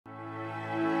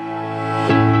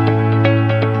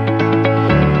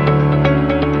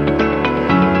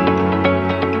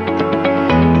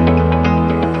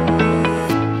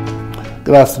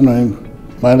Good afternoon.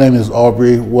 My name is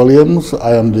Aubrey Williams.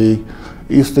 I am the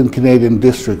Eastern Canadian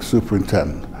District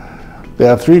Superintendent. There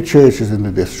are 3 churches in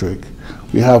the district.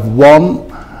 We have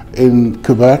one in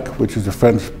Quebec, which is the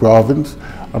French province,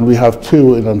 and we have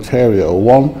 2 in Ontario.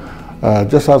 One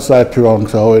just outside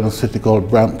Toronto in a city called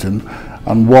Brampton,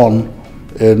 and one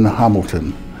in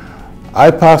Hamilton.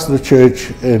 I pastor the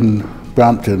church in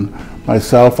Brampton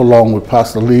myself, along with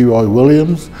Pastor Aubrey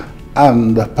Williams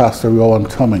and Pastor Rowan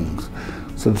Tummings.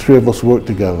 So the 3 of us work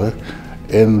together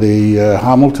in the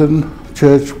Hamilton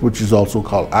church, which is also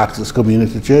called Access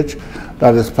Community Church.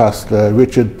 That is Pastor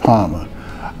Richard Palmer.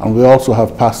 And we also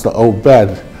have Pastor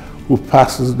Obed, who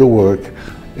pastors the work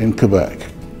in Quebec.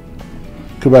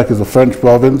 Quebec is a French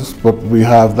province, but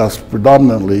that's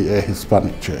predominantly a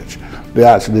Hispanic church. They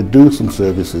actually do some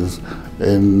services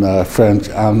in French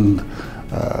and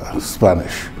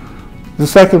Spanish. The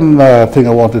second thing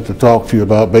I wanted to talk to you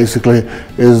about basically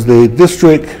is the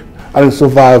district and its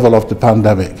survival of the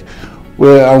pandemic,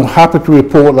 where I'm happy to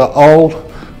report that all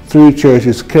 3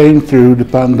 churches came through the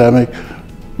pandemic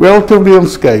relatively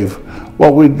unscathed.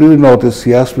 What we do notice,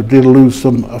 yes, we did lose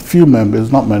a few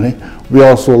members, not many. We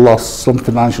also lost some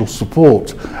financial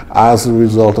support as a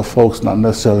result of folks not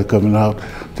necessarily coming out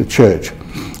to church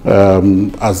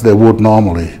as they would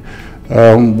normally.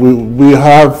 We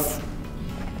have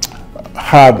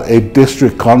had a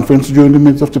district conference during the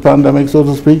midst of the pandemic, so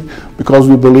to speak, because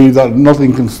we believe that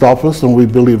nothing can stop us, and we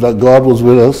believe that God was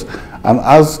with us. And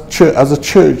as a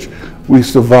church, we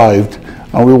survived,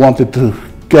 and we wanted to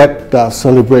get that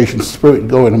celebration spirit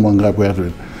going among our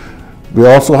brethren. We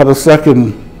also had a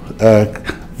second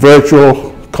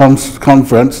virtual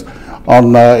conference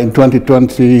in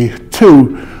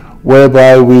 2022,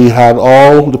 whereby we had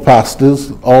all the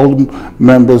pastors, all the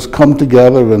members come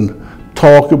together and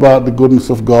talk about the goodness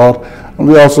of God. And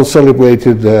we also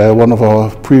celebrated one of our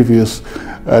previous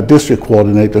district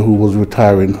coordinator who was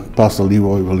retiring, Pastor Aubrey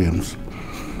Williams.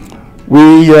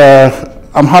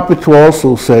 I'm happy to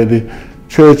also say the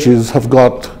churches have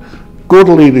got good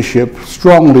leadership,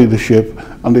 strong leadership,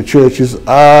 and the churches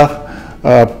are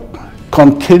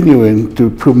continuing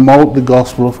to promote the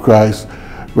gospel of Christ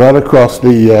right across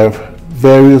the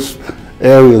various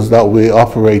areas that we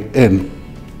operate in.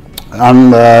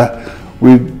 And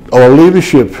our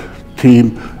leadership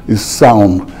team is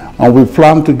sound, and we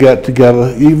plan to get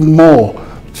together even more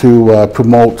to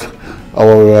promote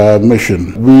our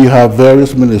mission. We have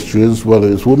various ministries, whether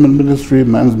it's women's ministry,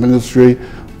 men's ministry,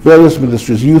 various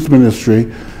ministries, youth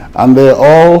ministry, and they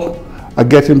all are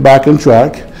getting back on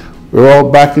track. We're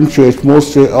all back in church.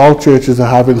 All churches are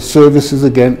having services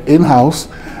again in-house,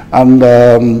 and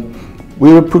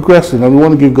we are progressing, and we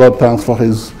want to give God thanks for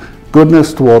His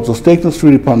goodness towards us, taking us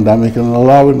through the pandemic and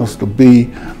allowing us to be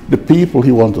the people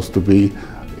He wants us to be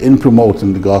in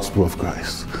promoting the gospel of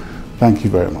Christ. Thank you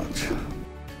very much.